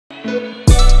Hey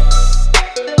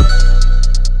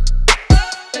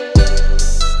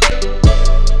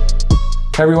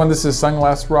everyone, this is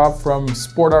Sunglass Rob from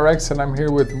SportRx, and I'm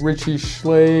here with Richie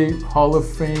Schley, Hall of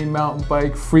Fame mountain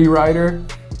bike freerider.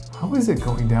 How is it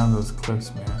going down those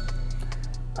cliffs, man?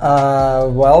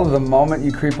 Well, the moment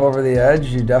you creep over the edge,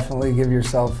 you definitely give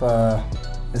yourself,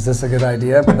 is this a good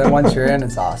idea? But then once you're in,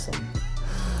 it's awesome.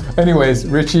 Anyways,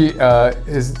 Richie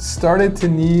has started to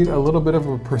need a little bit of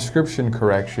a prescription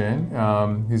correction.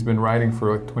 He's been riding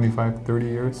for like 25, 30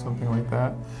 years, something like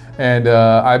that. And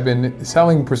I've been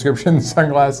selling prescription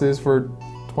sunglasses for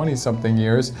 20-something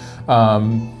years.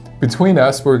 Between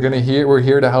us, we're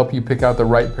here to help you pick out the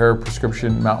right pair of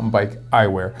prescription mountain bike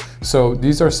eyewear. So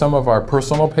these are some of our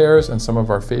personal pairs and some of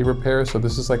our favorite pairs. So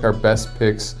this is like our best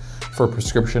picks for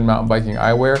prescription mountain biking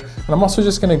eyewear. And I'm also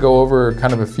just gonna go over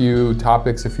kind of a few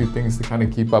topics, a few things to kind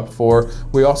of keep up for.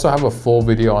 We also have a full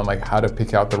video on like how to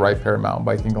pick out the right pair of mountain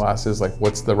biking glasses, like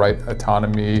what's the right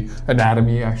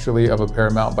anatomy actually of a pair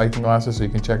of mountain biking glasses, so you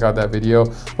can check out that video.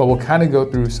 But we'll kind of go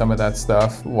through some of that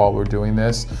stuff while we're doing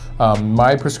this.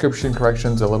 My prescription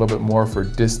correction's a little bit more for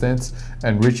distance,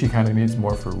 and Richie kind of needs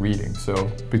more for reading.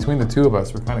 So between the two of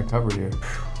us, we're kind of covered here.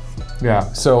 Yeah,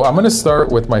 so I'm gonna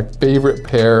start with my favorite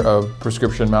pair of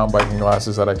prescription mountain biking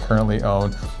glasses that I currently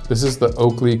own. This is the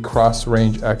Oakley Cross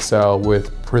Range XL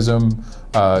with Prism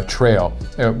Trail,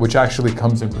 which actually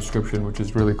comes in prescription, which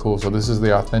is really cool. So this is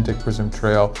the authentic Prism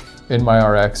Trail in my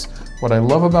RX. What I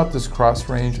love about this Cross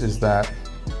Range is that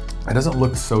it doesn't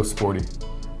look so sporty.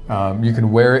 You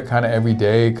can wear it kind of every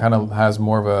day, kind of has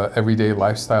more of a everyday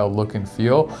lifestyle look and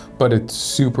feel, but it's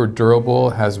super durable,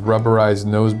 has rubberized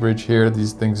nose bridge here.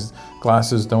 These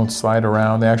glasses don't slide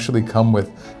around. They actually come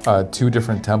with two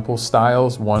different temple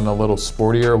styles, one a little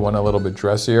sportier, one a little bit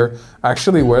dressier. I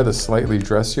actually wear the slightly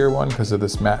dressier one because of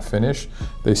this matte finish.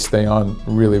 They stay on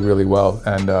really, really well,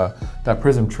 and that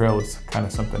Prism Trail is kind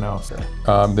of something else.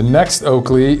 The next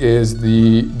Oakley is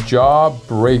the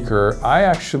Jawbreaker. I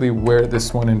actually wear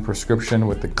this one in prescription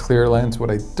with the clear lens. What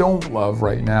I don't love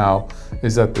right now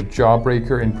is that the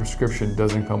Jawbreaker in prescription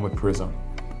doesn't come with Prism,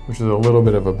 which is a little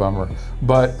bit of a bummer.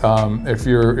 But if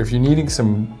you're needing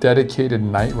some dedicated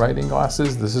night riding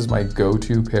glasses, this is my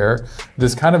go-to pair.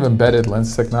 This kind of embedded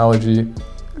lens technology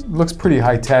looks pretty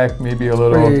high tech, maybe a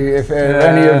little. If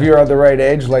any of you are the right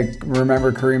age, like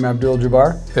remember Kareem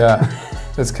Abdul-Jabbar? Yeah.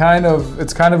 It's kind of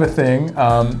a thing.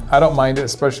 I don't mind it,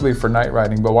 especially for night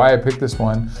riding, but why I picked this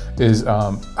one is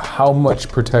how much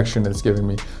protection it's giving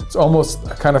me. It's almost,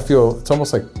 I kind of feel, it's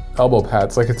almost like elbow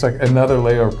pads, it's like another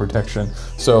layer of protection.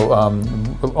 So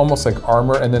almost like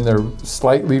armor, and then they're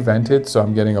slightly vented, so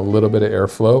I'm getting a little bit of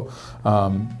airflow.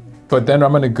 But then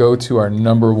I'm gonna go to our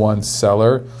 #1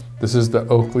 seller. This is the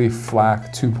Oakley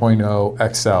Flak 2.0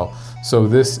 XL. So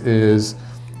this is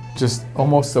just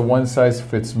almost a one size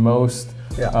fits most.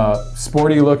 Yeah.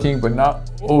 Sporty looking, but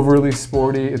not overly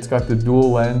sporty. It's got the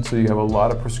dual lens, so you have a lot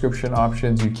of prescription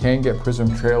options. You can get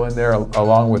Prism Trail in there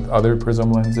along with other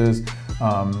Prism lenses.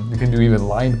 You can do even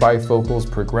lined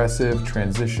bifocals, progressive,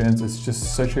 transitions. It's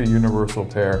just such a universal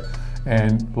pair,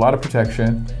 and a lot of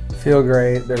protection. Feel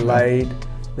great, they're light.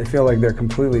 They feel like they're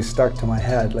completely stuck to my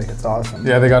head, like it's awesome.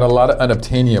 Yeah, they got a lot of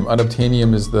unobtainium.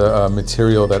 Unobtainium is the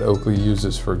material that Oakley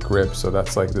uses for grip, so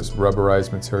that's like this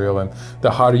rubberized material, and the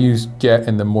hotter you get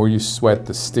and the more you sweat,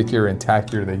 the stickier and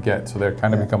tackier they get, so they're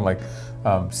kind of become like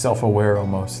self-aware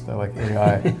almost. They're like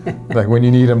AI. Like when you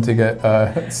need them to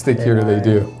get stickier, AI. They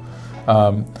do.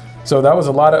 So that was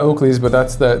a lot of Oakleys, but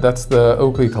that's the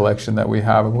Oakley collection that we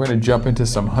have. And we're gonna jump into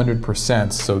some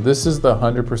 100%. So this is the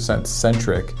 100%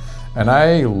 Centric. And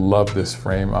I love this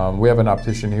frame. We have an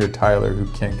optician here, Tyler, who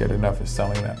can't get enough of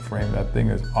selling that frame. That thing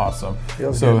is awesome.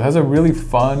 Feels so good. It has a really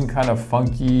fun, kind of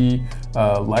funky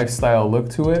lifestyle look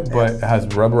to it, but it has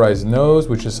rubberized nose,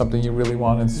 which is something you really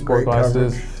want in sport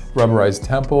glasses. Rubberized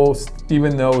temples,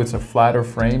 even though it's a flatter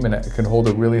frame and it can hold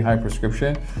a really high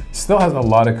prescription, still has a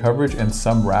lot of coverage and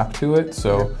some wrap to it.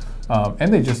 So,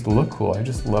 and they just look cool. I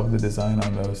just love the design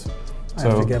on those. I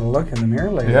have to get a look in the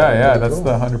mirror later. Yeah, that's cool.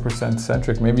 The 100%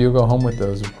 Centric. Maybe you'll go home with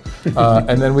those.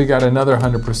 And then we got another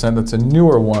 100% that's a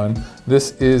newer one.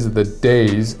 This is the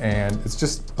Days, and it's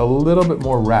just a little bit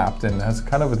more wrapped and has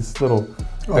kind of this little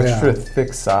extra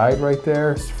thick side right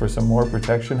there for some more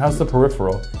protection. How's the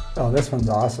peripheral? Oh, this one's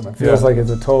awesome. It feels like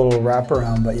it's a total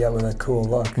wraparound, but yet with a cool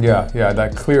look. Yeah,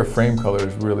 that clear frame color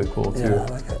is really cool too. Yeah,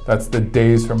 I like it. That's the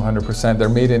Days from 100%. They're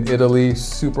made in Italy,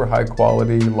 super high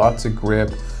quality, lots of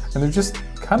grip. And they're just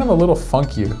kind of a little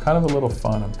funky, kind of a little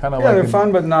fun. I'm kind of they're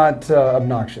fun, but not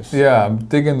obnoxious. Yeah, I'm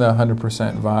digging the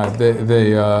 100% vibe. They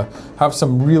have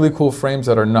some really cool frames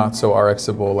that are not so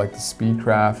RXable, like the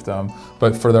Speedcraft.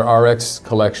 but for their RX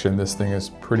collection, this thing is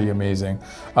pretty amazing.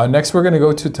 Next, we're gonna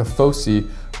go to Tifosi.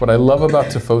 What I love about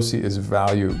Tifosi is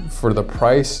value. For the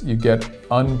price, you get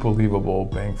unbelievable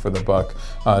bang for the buck.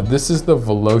 This is the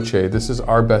Veloce. This is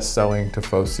our best-selling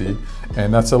Tifosi,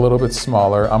 and that's a little bit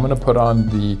smaller. I'm gonna put on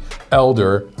the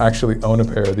Elder. I actually own a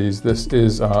pair of these. This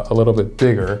is a little bit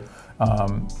bigger.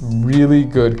 Really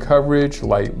good coverage,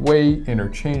 lightweight,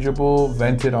 interchangeable,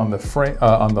 vented on the frame,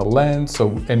 on the lens.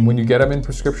 So, and when you get them in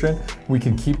prescription, we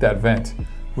can keep that vent,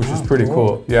 which is pretty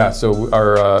cool. Yeah. So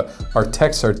our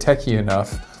techs are techie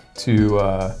enough to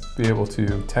be able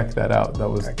to tech that out. That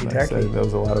was nice. That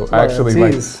was a lot of. I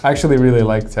actually really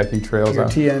like techie trails. You're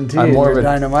TNT. I'm more of a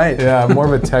dynamite. Yeah, I'm more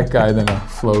of a tech guy than a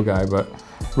flow guy, but.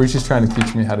 Richie's trying to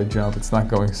teach me how to jump. It's not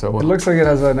going so well. It looks like it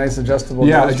has a nice adjustable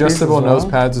nose piece adjustable as well. nose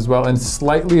pads as well, and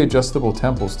slightly adjustable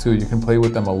temples too. You can play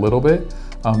with them a little bit.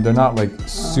 They're not like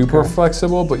super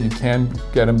flexible, but you can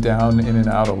get them down in and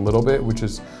out a little bit, which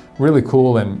is really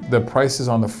cool. And the prices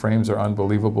on the frames are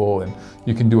unbelievable, and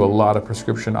you can do a lot of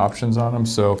prescription options on them.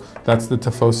 So that's the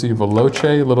Tifosi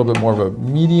Veloce, a little bit more of a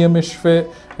medium-ish fit.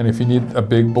 And if you need a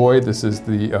big boy, this is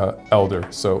the Elder.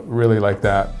 So really like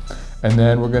that. And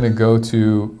then we're gonna go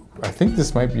to, I think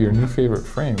this might be your new favorite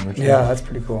frame. Yeah, that's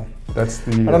pretty cool. That's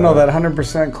the. I don't know, that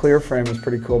 100% clear frame is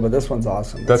pretty cool, but this one's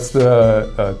awesome. That's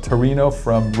the Torino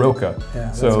from Roka.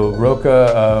 Yeah, so cool.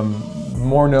 Roka,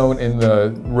 more known in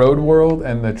the road world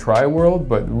and the tri world,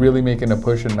 but really making a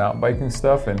push in mountain biking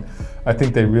stuff. And I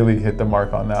think they really hit the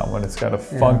mark on that one. It's got a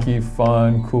funky,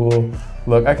 fun, cool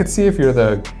look. I could see if you're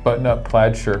the button-up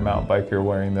plaid shirt mountain biker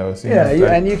wearing those.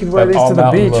 And you could wear these to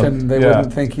the beach and they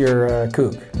wouldn't think you're a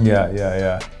kook.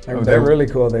 Yeah. They're really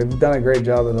cool. They've done a great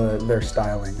job of their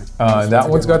styling. That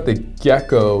one's got the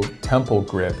Gecko temple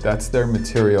grip. That's their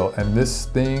material. And this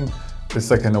thing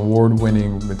is like an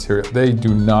award-winning material. They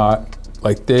do not,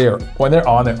 like when they're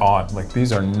on, they're on. Like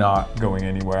these are not going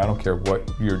anywhere. I don't care what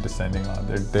you're descending on.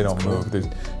 They don't move. They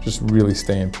just really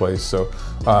stay in place. So,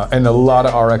 and a lot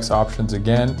of RX options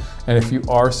again. And if you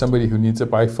are somebody who needs a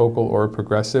bifocal or a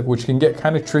progressive, which can get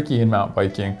kind of tricky in mountain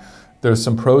biking, there's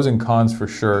some pros and cons for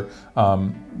sure.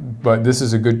 But this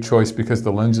is a good choice because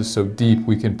the lens is so deep,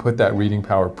 we can put that reading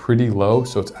power pretty low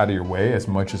so it's out of your way as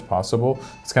much as possible.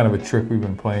 It's kind of a trick we've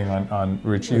been playing on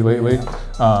Richie lately.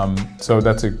 So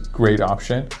that's a great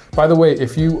option. By the way,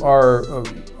 if you are,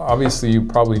 obviously you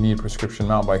probably need prescription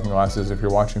mountain biking glasses if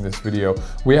you're watching this video.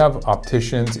 We have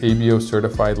opticians, ABO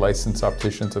certified licensed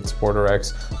opticians at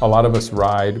SportRx. A lot of us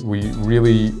ride. We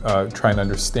really try and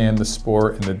understand the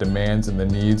sport and the demands and the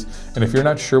needs. And if you're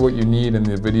not sure what you need and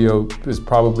the video is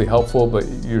probably helpful, but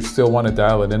you still want to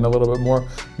dial it in a little bit more,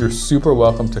 you're super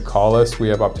welcome to call us. We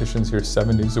have opticians here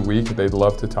 7 days a week. They'd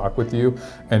love to talk with you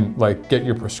and like get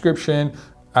your prescription,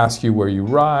 ask you where you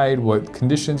ride, what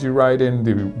conditions you ride in,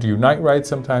 do you night ride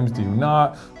sometimes, do you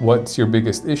not, what's your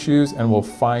biggest issues, and we'll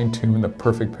fine tune the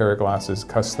perfect pair of glasses,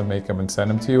 custom make them and send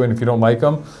them to you. And if you don't like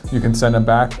them, you can send them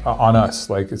back on us.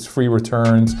 Like it's free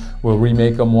returns, we'll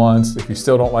remake them once. If you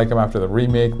still don't like them after the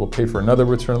remake, we'll pay for another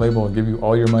return label and give you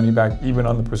all your money back, even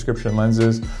on the prescription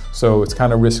lenses. So it's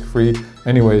kind of risk-free.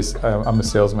 Anyways, I'm a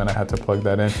salesman, I had to plug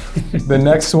that in. The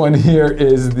next one here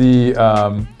is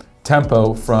the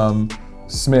Tempo from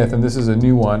Smith, and this is a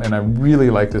new one, and I really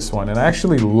like this one, and I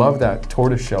actually love that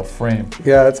tortoiseshell frame.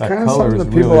 Yeah, it's kind of something that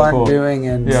people really aren't doing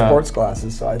in sports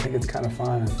glasses, so I think it's kind of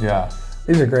fun. Yeah.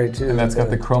 These are great too. And that's got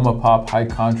the Chroma Pop high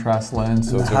contrast lens,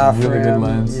 so it's a really good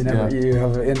lens. You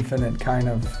have an infinite kind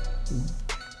of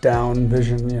down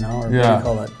vision, or what do you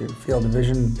call that? Field of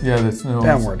vision. Yeah, that's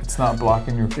downward. It's not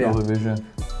blocking your field of vision.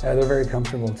 Yeah, they're very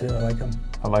comfortable too. I like them.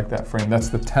 I like that frame. That's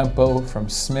the Tempo from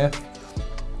Smith.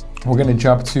 We're going to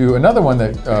jump to another one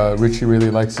that Richie really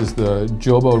likes is the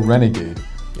Jobo Renegade.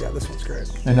 Yeah, this one's great.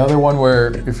 Another one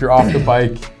where if you're off the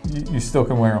bike, you still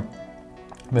can wear them.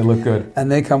 They look good.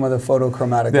 And they come with a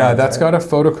photochromatic lens. Yeah, that's got a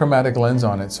photochromatic lens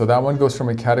on it. So that one goes from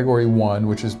a category 1,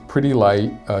 which is pretty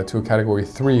light, to a category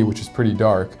 3, which is pretty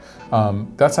dark.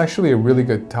 That's actually a really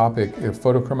good topic.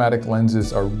 Photochromatic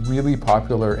lenses are really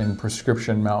popular in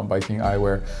prescription mountain biking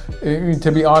eyewear.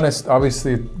 To be honest,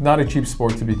 obviously not a cheap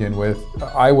sport to begin with.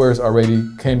 Eyewears already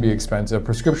can be expensive.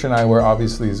 Prescription eyewear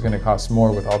obviously is going to cost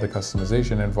more with all the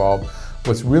customization involved.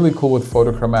 What's really cool with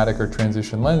photochromatic or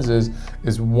transition lenses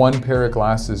is one pair of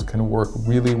glasses can work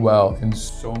really well in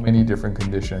so many different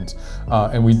conditions.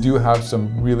 And we do have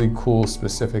some really cool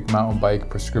specific mountain bike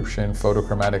prescription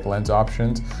photochromatic lens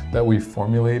options that that we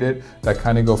formulated that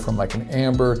kind of go from like an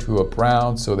amber to a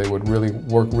brown, so they would really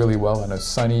work really well on a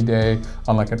sunny day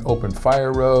on like an open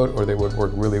fire road, or they would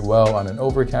work really well on an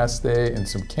overcast day in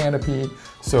some canopy.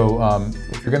 So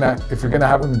if you're gonna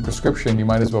have them in prescription, you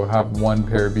might as well have one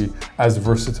pair be as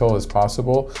versatile as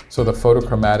possible. So the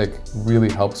photochromatic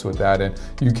really helps with that, and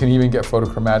you can even get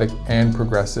photochromatic and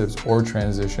progressives or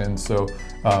transitions. So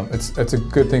it's a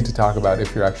good thing to talk about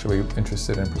if you're actually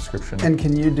interested in prescription. And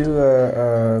can you do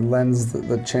a lens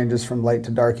that changes from light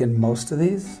to dark in most of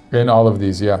these? In all of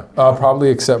these, yeah. Probably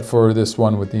except for this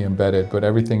one with the embedded, but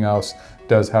everything else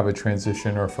does have a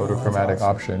transition or photochromatic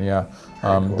awesome. option, yeah.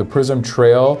 Cool. The Prism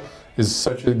Trail is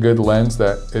such a good lens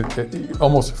that it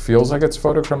almost feels like it's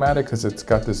photochromatic because it's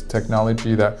got this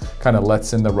technology that kind of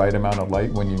lets in the right amount of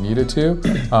light when you need it to.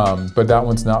 But that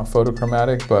one's not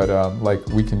photochromatic, but like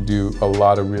we can do a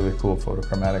lot of really cool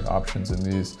photochromatic options in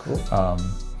these. Cool.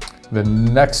 The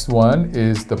next one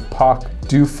is the POC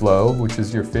Do Flow, which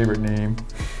is your favorite name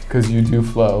because you do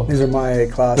flow. These are my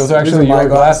glasses. Those are actually your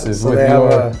glasses. So they have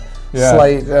a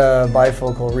slight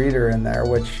bifocal reader in there,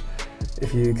 which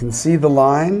if you can see the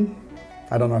line,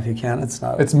 I don't know if you can, it's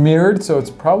not. It's mirrored, so it's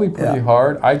probably pretty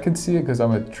hard. I could see it because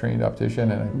I'm a trained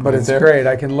optician. But it's great.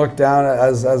 I can look down,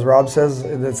 as Rob says,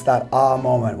 it's that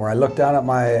moment where I look down at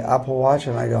my Apple Watch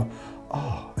and I go,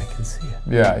 oh, I can see it.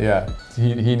 Yeah.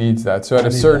 He needs that. So at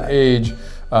a certain age,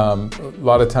 a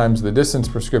lot of times the distance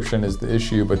prescription is the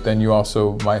issue, but then you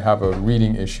also might have a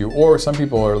reading issue, or some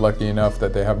people are lucky enough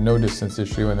that they have no distance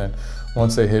issue, and then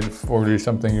once they hit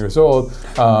 40-something years old,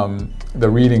 the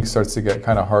reading starts to get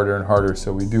kind of harder and harder.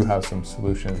 So we do have some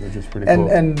solutions, which is pretty cool.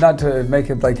 And not to make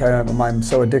it like I'm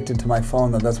so addicted to my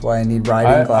phone that that's why I need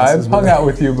riding glasses. I've hung out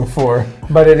with you before.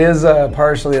 But it is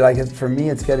partially like, for me,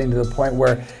 it's getting to the point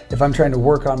where if I'm trying to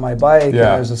work on my bike and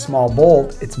there's a small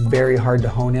bolt, it's very hard to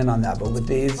hone in on that. But with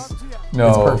these,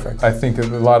 it's perfect. I think a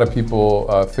lot of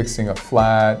people fixing a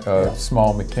flat,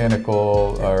 small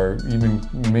mechanical, or even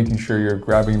making sure you're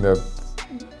grabbing the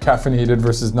caffeinated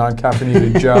versus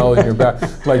non-caffeinated gel in your back.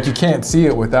 Like, you can't see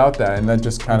it without that, and that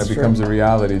just kind of becomes a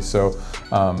reality. So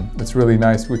it's really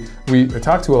nice. We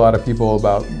talk to a lot of people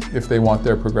about if they want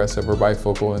their progressive or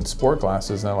bifocal in sport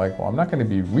glasses, and they're like, well, I'm not going to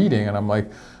be reading. And I'm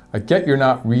like, I get you're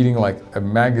not reading like a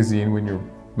magazine when you're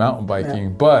mountain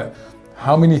biking, but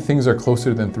how many things are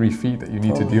closer than 3 feet that you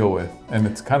need to deal with? And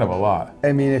it's kind of a lot.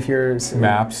 I mean, if you're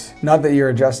maps, not that you're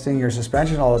adjusting your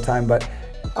suspension all the time, but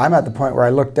I'm at the point where I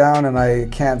look down and I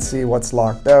can't see what's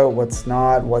locked out, what's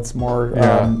not, what's more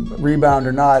rebound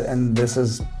or not, and this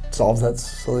solves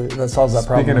that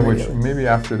problem. Speaking of which, maybe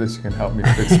after this you can help me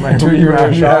fix my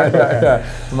rebound. I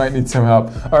might need some help.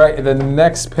 All right, the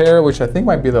next pair, which I think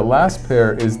might be the last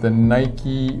pair, is the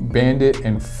Nike Bandit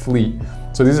and Fleet.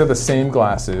 So these are the same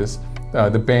glasses.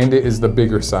 The Bandit is the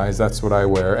bigger size, that's what I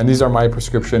wear. And these are my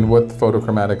prescription with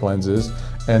photochromatic lenses.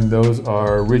 And those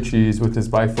are Richie's with his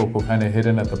bifocal kind of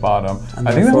hidden at the bottom.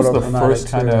 I think that was the first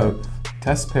kind of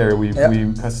test pair we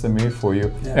custom made for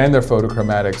you. And they're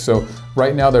photochromatic. So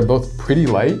right now they're both pretty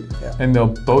light, and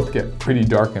they'll both get pretty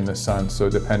dark in the sun. So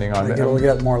depending on it'll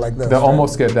get more like this. They'll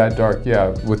almost get that dark,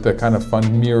 with the kind of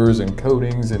fun mirrors and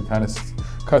coatings and kind of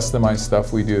customized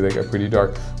stuff we do, they get pretty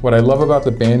dark. What I love about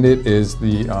the Bandit is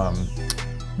the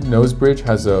nose bridge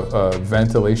has a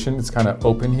ventilation. It's kind of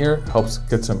open here, helps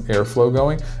get some airflow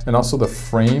going. And also the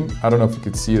frame, I don't know if you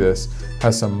could see this,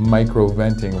 has some micro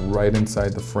venting right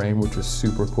inside the frame, which is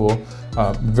super cool.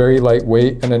 Very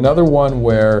lightweight. And another one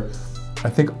where I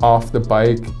think off the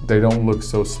bike, they don't look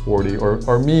so sporty.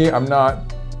 Or me, I'm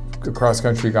not a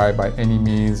cross-country guy by any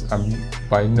means. I'm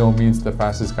by no means the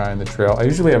fastest guy on the trail. I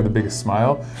usually have the biggest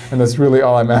smile, and that's really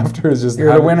all I'm after, is just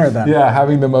the winner then. Yeah,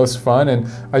 having the most fun. And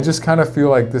I just kind of feel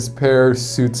like this pair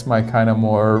suits my kind of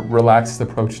more relaxed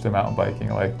approach to mountain biking.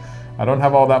 Like, I don't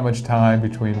have all that much time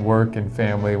between work and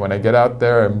family. When I get out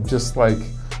there, I'm just like,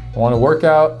 I want to work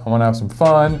out, I want to have some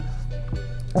fun,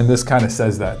 and this kind of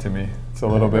says that to me. It's a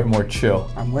little bit more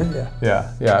chill. I'm with you.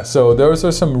 Yeah. So those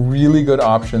are some really good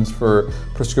options for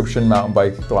prescription mountain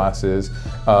bike glasses.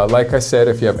 Like I said,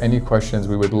 if you have any questions,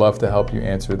 we would love to help you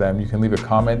answer them. You can leave a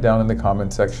comment down in the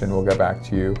comment section. We'll get back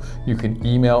to you. You can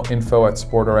email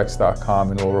info@sportrx.com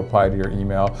and we'll reply to your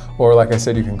email. Or like I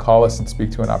said, you can call us and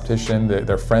speak to an optician.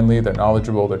 They're friendly, they're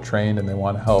knowledgeable, they're trained, and they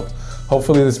want to help.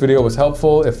 Hopefully this video was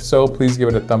helpful. If so, please give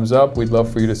it a thumbs up. We'd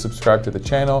love for you to subscribe to the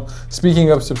channel. Speaking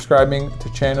of subscribing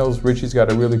to channels, Richie's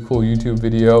got a really cool YouTube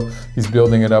video. He's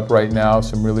building it up right now.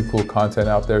 Some really cool content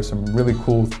out there. Some really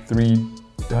cool 3D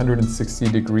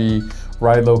 360-degree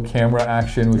ride-low camera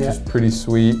action, which is pretty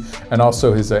sweet. And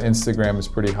also his Instagram is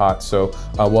pretty hot. So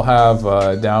we'll have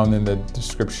down in the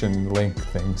description link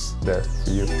things there for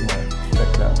you if you want to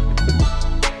check it out.